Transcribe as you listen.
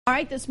All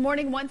right, this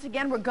morning, once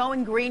again, we're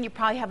going green. You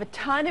probably have a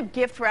ton of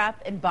gift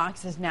wrap and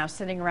boxes now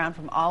sitting around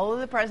from all of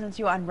the presents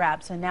you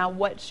unwrapped. So now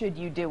what should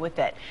you do with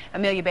it?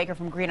 Amelia Baker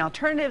from Green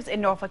Alternatives in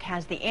Norfolk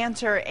has the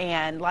answer,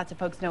 and lots of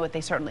folks know what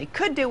they certainly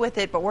could do with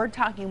it, but we're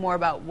talking more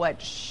about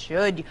what's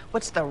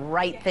the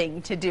right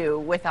thing to do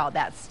with all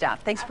that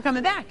stuff. Thanks for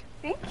coming back.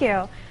 Thank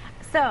you.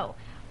 So,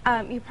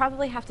 you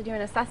probably have to do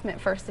an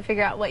assessment first to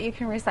figure out what you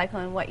can recycle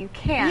and what you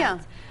can't. Yeah.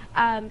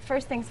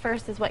 First things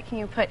first is what can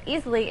you put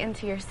easily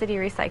into your city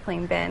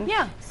recycling bin.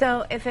 Yeah.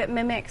 So if it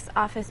mimics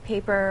office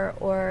paper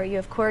or you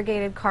have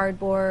corrugated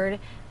cardboard,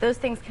 those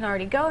things can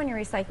already go in your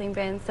recycling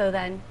bin, so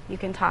then you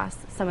can toss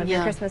some of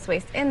your Christmas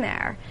waste in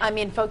there. I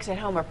mean, folks at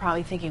home are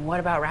probably thinking, what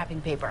about wrapping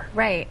paper?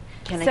 Right.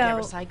 Can it get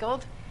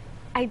recycled?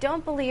 I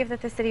don't believe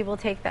that the city will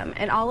take them.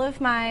 In all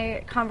of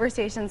my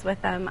conversations with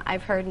them,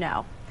 I've heard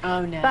no.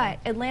 Oh, no. But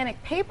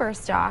Atlantic Paper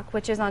Stock,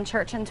 which is on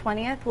Church and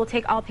 20th, will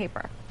take all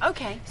paper.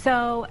 Okay.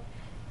 So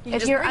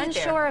if you're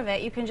unsure of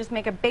it, you can just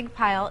make a big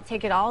pile,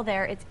 take it all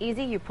there. It's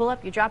easy. You pull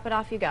up, you drop it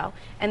off, you go.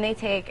 And they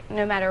take,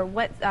 no matter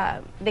what,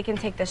 they can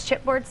take this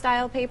chipboard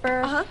style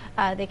paper.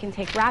 They can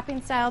take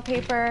wrapping style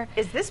paper.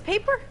 Is this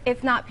paper?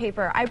 It's not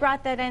paper. I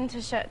brought that in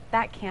to show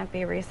that can't be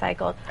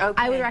recycled. Okay.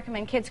 I would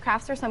recommend kids'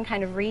 crafts or some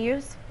kind of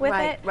reuse with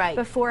it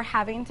before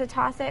having to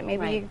toss it.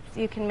 Maybe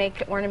you can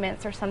make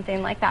ornaments or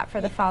something like that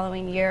for the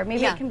following year.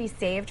 Maybe it can be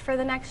saved for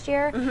the next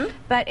year,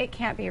 but it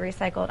can't be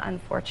recycled,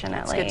 unfortunately.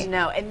 That's good to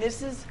know. And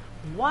this is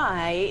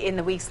why in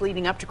the weeks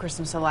leading up to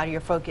Christmas, a lot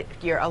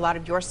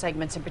of your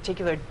segments in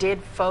particular did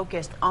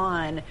focus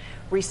on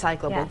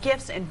recyclable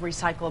gifts and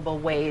recyclable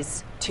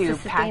ways to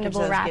package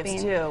those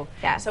gifts too.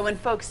 So when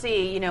folks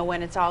see,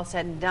 when it's all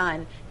said and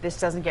done, this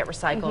doesn't get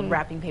recycled,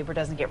 wrapping paper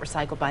doesn't get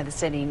recycled by the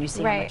city, and you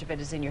see how much of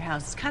it is in your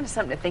house. It's kind of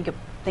something to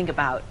think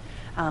about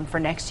for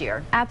next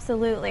year.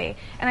 Absolutely.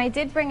 And I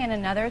did bring in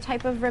another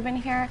type of ribbon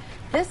here.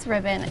 This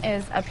ribbon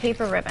is a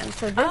paper ribbon,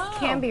 so this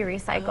can be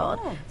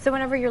recycled. So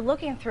whenever you're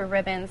looking through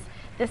ribbons,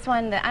 this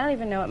one, I don't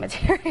even know what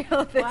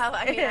material this is. Well,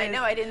 I mean, I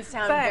know I didn't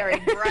sound very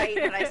bright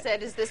when I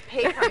said, is this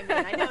paper? I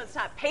mean, I know it's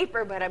not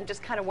paper, but I'm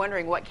just kind of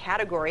wondering what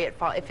category it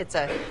falls, if it's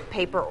a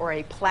paper or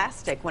a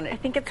plastic when it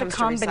comes to recycling. I think it's a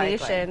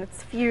combination.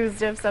 It's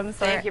fused of some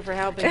sort. Thank you for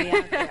helping me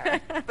out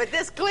there. But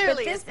this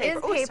clearly is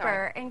paper. This is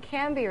paper and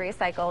can be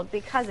recycled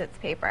because it's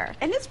paper.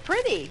 And it's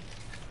pretty.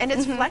 And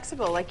it's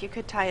flexible, like you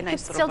could tie a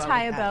nice little bow with it. Still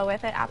tie a bow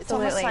with it,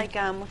 absolutely. It's almost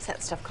like, what's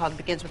that stuff called? It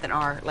begins with an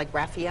R, like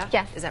raffia?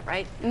 Yes. Is that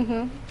right?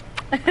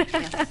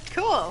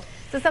 Cool.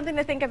 So something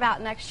to think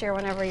about next year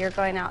whenever you're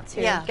going out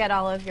to get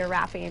all of your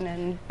wrapping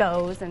and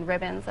bows and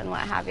ribbons and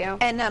what have you.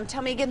 And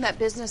tell me again that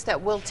business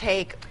that will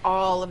take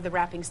all of the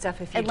wrapping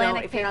stuff if you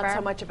if you're not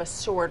so much of a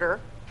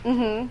sorter,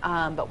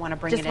 but want to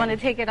bring it in. Just want to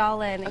take it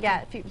all in.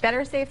 Yeah,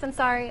 better safe than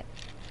sorry.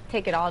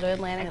 Take it all to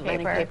Atlantic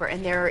Paper.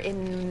 And they're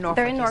in Norfolk.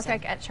 They're in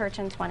Norfolk at Church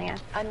and 20th.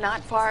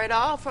 Not far at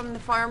all from the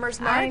farmer's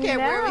market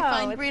where we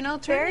find Green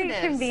Alternatives.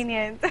 Very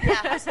convenient. Yeah,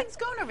 how's things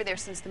going over there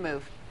since the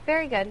move?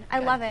 Very good. I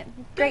love it.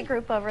 Great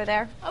group over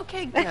there.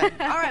 Okay, good.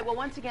 All right, well,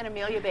 once again,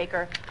 Amelia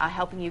Baker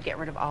helping you get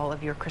rid of all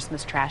of your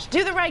Christmas trash.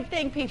 Do the right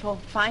thing, people.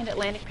 Find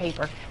Atlantic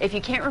Paper. If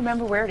you can't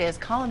remember where it is,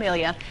 call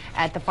Amelia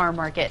at the farm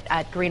market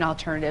at Green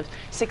Alternatives,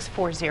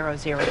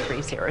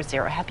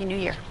 640-0300. Happy New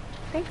Year.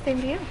 Thanks, same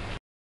to you.